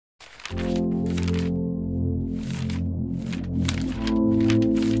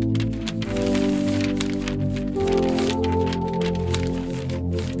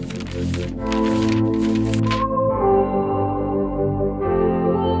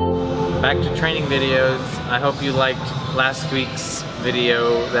back to training videos. I hope you liked last week's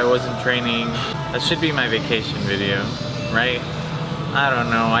video that wasn't training. That should be my vacation video, right? I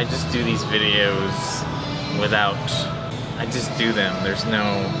don't know, I just do these videos without, I just do them. There's no,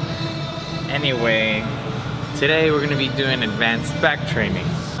 anyway, today we're gonna be doing advanced back training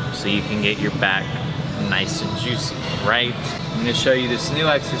so you can get your back nice and juicy, right? I'm gonna show you this new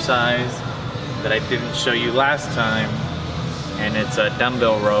exercise that I didn't show you last time, and it's a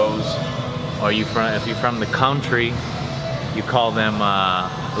dumbbell rows, or if you're from the country, you call them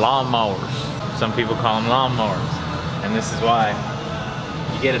lawnmowers. Some people call them lawnmowers, and this is why.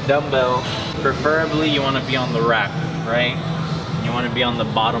 You get a dumbbell, preferably you want to be on the rack, right? You want to be on the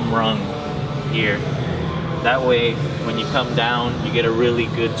bottom rung here. That way, when you come down, you get a really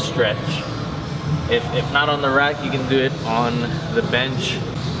good stretch. If not on the rack, you can do it on the bench.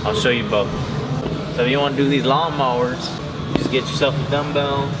 I'll show you both. So if you want to do these lawnmowers, you just get yourself a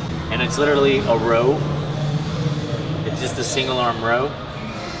dumbbell, and it's literally a row. It's just a single arm row.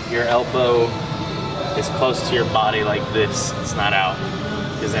 Your elbow is close to your body like this. It's not out,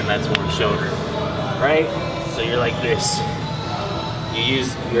 because then that's more shoulder, right? So you're like this. You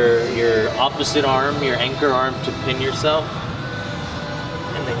use your opposite arm, your anchor arm, to pin yourself,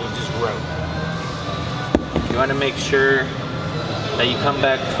 and then you just row. You want to make sure that you come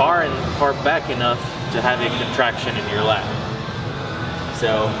back far back enough to have a contraction in your lat.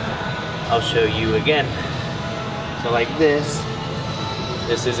 So I'll show you again. So like this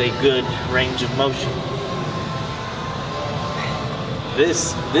is a good range of motion.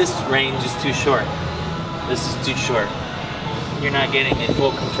 This range is too short. This is too short. You're not getting a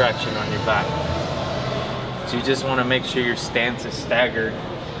full contraction on your back. So you just want to make sure your stance is staggered,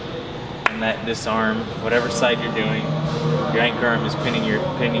 and that this arm, whatever side you're doing, your anchor arm is pinning you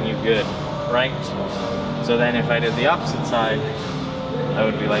good, right? So then if I did the opposite side, I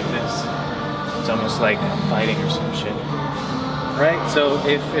would be like this. It's almost like fighting or some shit, right? So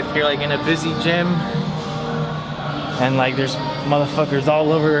if you're like in a busy gym and like there's motherfuckers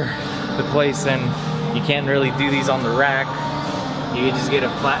all over the place and you can't really do these on the rack, you can just get a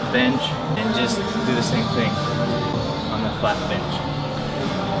flat bench and just do the same thing on the flat bench.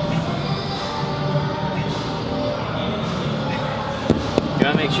 You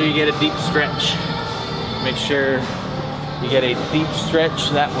want to make sure you get a deep stretch. Make sure you get a deep stretch,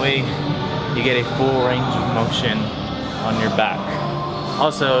 that way you get a full range of motion on your back.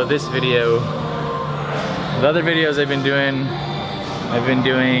 Also, this video, the other videos I've been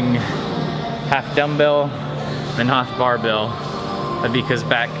doing half dumbbell and half barbell, because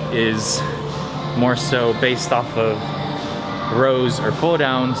back is more so based off of rows or pull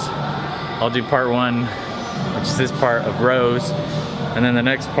downs. I'll do part one, which is this part of rows, and then the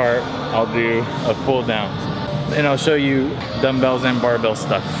next part I'll do of pull downs. And I'll show you dumbbells and barbell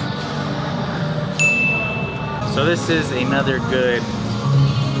stuff. So this is another good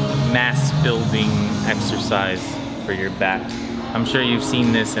mass building exercise for your back. I'm sure you've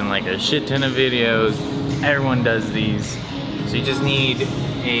seen this in like a shit ton of videos. Everyone does these. So you just need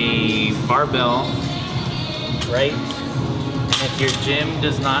a barbell, right? And if your gym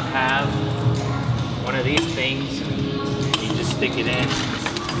does not have one of these things, you just stick it in.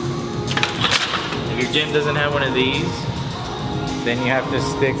 If your gym doesn't have one of these, then you have to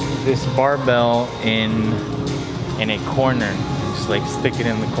stick this barbell in a corner. Just like stick it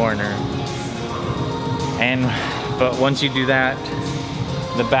in the corner. But once you do that,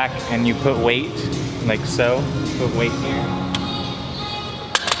 the back, and you put weight, like so, put weight here,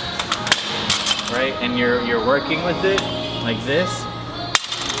 right? And you're working with it like this.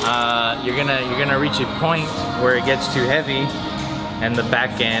 You're gonna reach a point where it gets too heavy, and the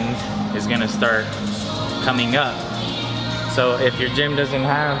back end is gonna start coming up. So if your gym doesn't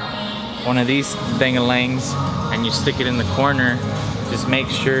have one of these dang-a-langs and you stick it in the corner, just make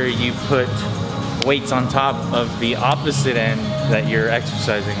sure you put weights on top of the opposite end that you're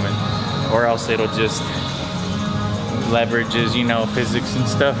exercising with, or else it'll just leverages, you know, physics and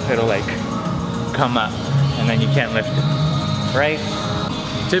stuff, it'll like come up and then you can't lift it, right?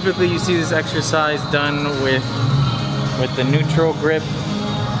 Typically you see this exercise done with the neutral grip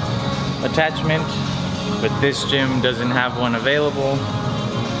attachment, but this gym doesn't have one available,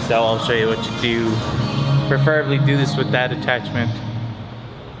 so I'll show you what you do. Preferably do this with that attachment,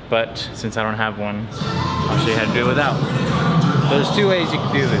 but since I don't have one, I'll show you how to do it without. So there's two ways you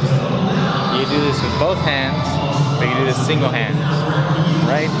can do this. You do this with both hands, or you do this single hands,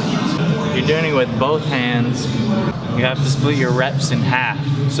 right? If you're doing it with both hands, you have to split your reps in half.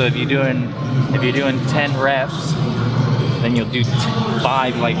 So if you're doing 10 reps, then you'll do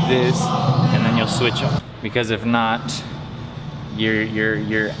 5 like this, and then you'll switch them. Because if not,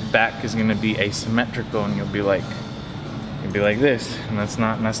 your back is gonna be asymmetrical, and you'll be like this, and that's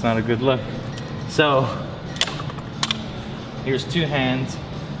not a good look. So here's two hands.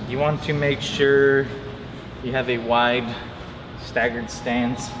 You want to make sure you have a wide staggered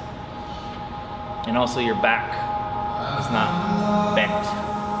stance, and also your back is not bent,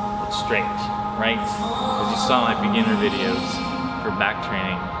 it's straight, right? As you saw my beginner videos for back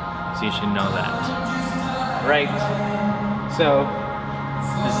training, so you should know that, right? So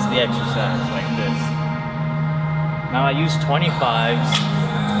this is the exercise, like this. Now I use 25s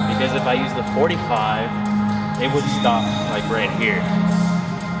because if I use the 45, it would stop like right here.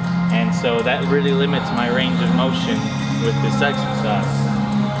 And so that really limits my range of motion with this exercise.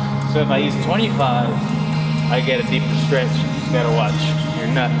 So if I use 25, I get a deeper stretch. You just gotta watch your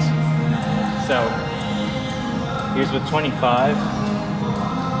nuts. So here's with 25.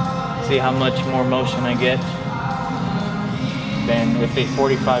 See how much more motion I get? Then if a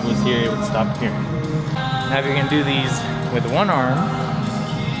 45 was here, it would stop here. Now if you're gonna do these with one arm,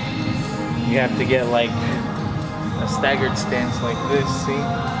 you have to get like a staggered stance like this, see?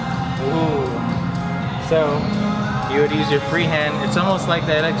 Ooh. So you would use your free hand. It's almost like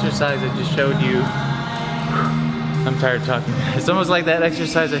that exercise I just showed you. I'm tired of talking. It's almost like that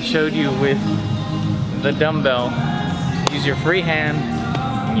exercise I showed you with the dumbbell. Use your free hand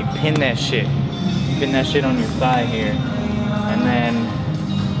and you pin that shit. You pin that shit on your thigh here. And then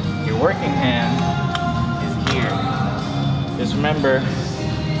your working hand is here. Just remember,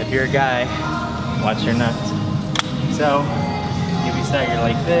 if you're a guy, watch your nuts. So you'd be staggered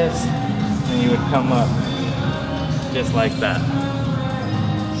like this, and you would come up just like that.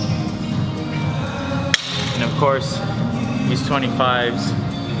 And of course, use 25s,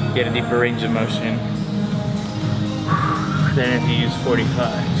 get a deeper range of motion than if you use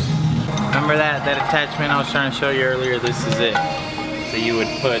 45s. Remember that attachment I was trying to show you earlier? This is it. So you would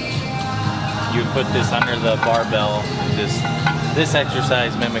put this under the barbell. This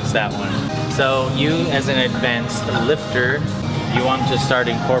exercise mimics that one. So you, as an advanced lifter, you want to start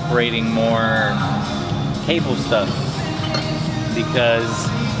incorporating more cable stuff, because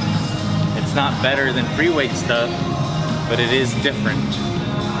it's not better than free weight stuff, but it is different,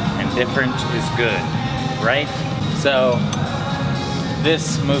 and different is good, right? So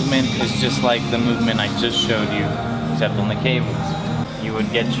this movement is just like the movement I just showed you, except on the cables. You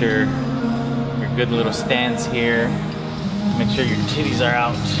would get your good little stance here, make sure your titties are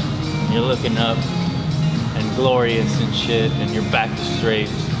out, you're looking up and glorious and shit, and your back is straight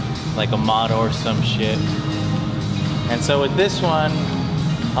like a model or some shit. And so with this one,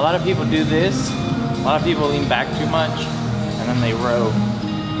 a lot of people do this. A lot of people lean back too much and then they row.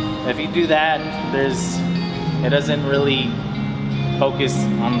 If you do that, it doesn't really focus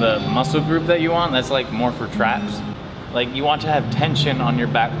on the muscle group that you want. That's like more for traps. Like you want to have tension on your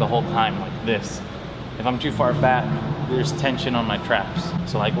back the whole time, like this. If I'm too far back, there's tension on my traps.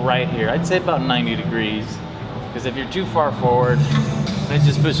 So like right here, I'd say about 90 degrees. Because if you're too far forward, it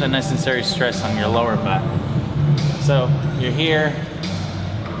just puts unnecessary stress on your lower back. So you're here,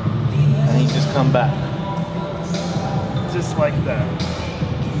 and then you just come back. Just like that.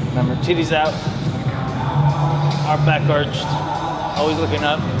 Remember, titties out, our back arched, always looking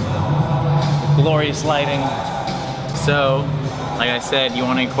up, glorious lighting. So, like I said, you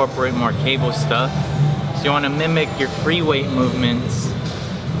want to incorporate more cable stuff. So you want to mimic your free weight movements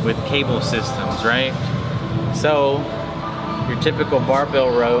with cable systems, right? So, your typical barbell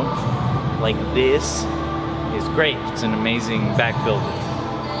row, like this, is great. It's an amazing back builder.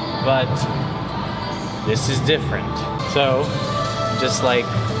 But this is different. So, just like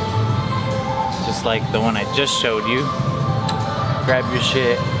the one I just showed you, grab your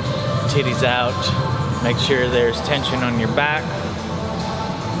shit, titties out, make sure there's tension on your back,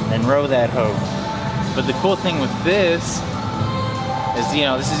 and then row that hoe. But the cool thing with this is, you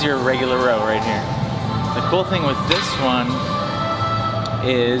know, this is your regular row right here. The cool thing with this one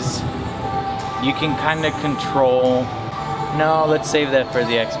is you can kind of control. No, let's save that for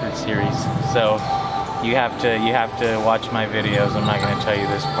the expert series. So you have to watch my videos. I'm not going to tell you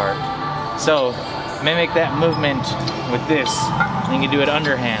this part. So mimic that movement with this. And you can do it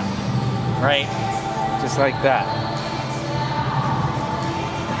underhand, right? Just like that.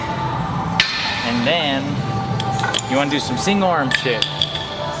 And then you want to do some single arm shit,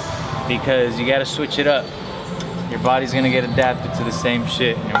 because you got to switch it up. Your body's going to get adapted to the same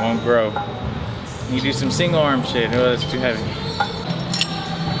shit and it won't grow. You do some single arm shit. Oh, that's too heavy.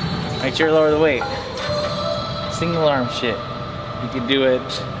 Make sure you lower the weight. Single arm shit. You can do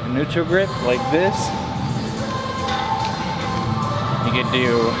it neutral grip like this. You could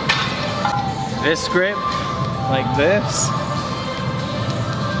do this grip like this.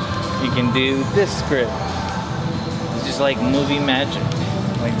 you can do this grip. It's just like movie magic,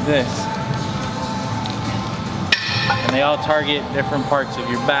 like this. And they all target different parts of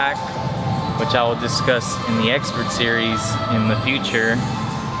your back, which I will discuss in the expert series in the future.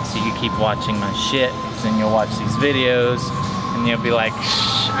 So you keep watching my shit, so then you'll watch these videos, and you'll be like,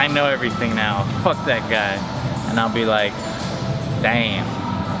 shh, I know everything now, fuck that guy. And I'll be like, damn.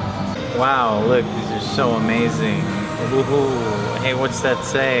 Wow, look, these are so amazing. Ooh, hey, what's that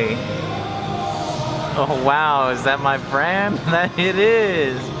say? Oh wow, is that my brand? That it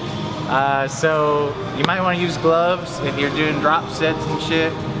is. So you might want to use gloves if you're doing drop sets and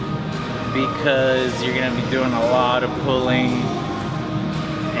shit, because you're gonna be doing a lot of pulling,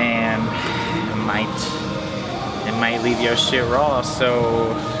 and it might leave your shit raw.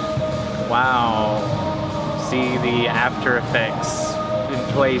 So wow, see the after effects been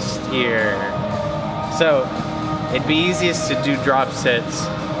placed here. So it'd be easiest to do drop sets,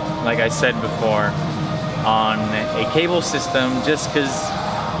 like I said before, on a cable system, just because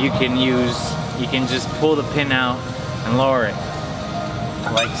you can just pull the pin out and lower it,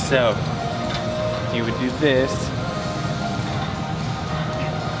 like so. You would do this,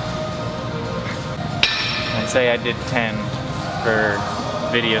 and say I did 10 for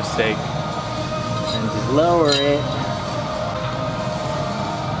video's sake, and just lower it.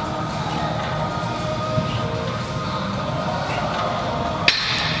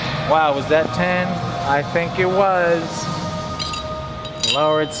 Wow, was that 10? I think it was.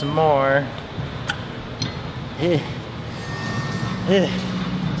 Lower it some more.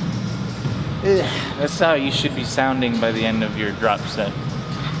 That's how you should be sounding by the end of your drop set.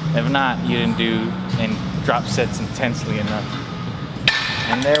 If not, you didn't do drop sets intensely enough.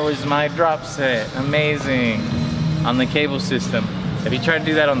 And there was my drop set. Amazing. On the cable system. If you try to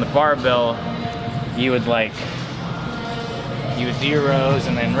do that on the barbell, you would do your rows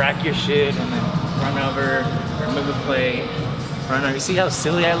and then rack your shit and then run over, remove a plate, run over. You see how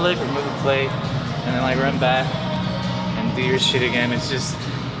silly I look? Remove a plate and then like run back and do your shit again. It's just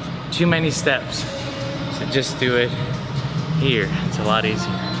too many steps. So just do it here. It's a lot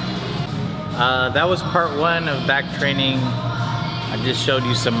easier. That was part 1 of back training. I just showed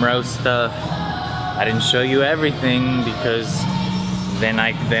you some row stuff. I didn't show you everything because then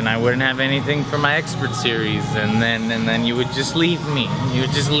I wouldn't have anything for my expert series, and then you would just leave me. You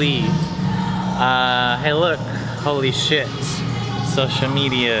would just leave. Hey look, holy shit, social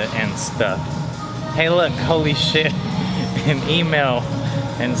media and stuff. Hey look, holy shit, and email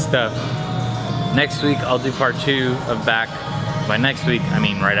and stuff. Next week I'll do part 2 of back. By next week, I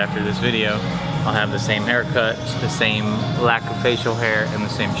mean right after this video, I'll have the same haircut, the same lack of facial hair, and the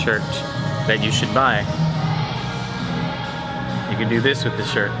same shirt that you should buy. You can do this with the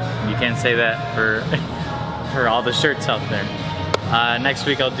shirt. You can't say that for all the shirts out there. Next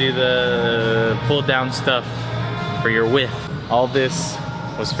week I'll do the pull down stuff for your width. All this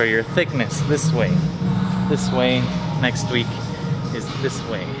was for your thickness, this way. This way. Next week is this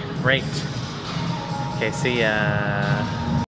way, right? Okay, see ya.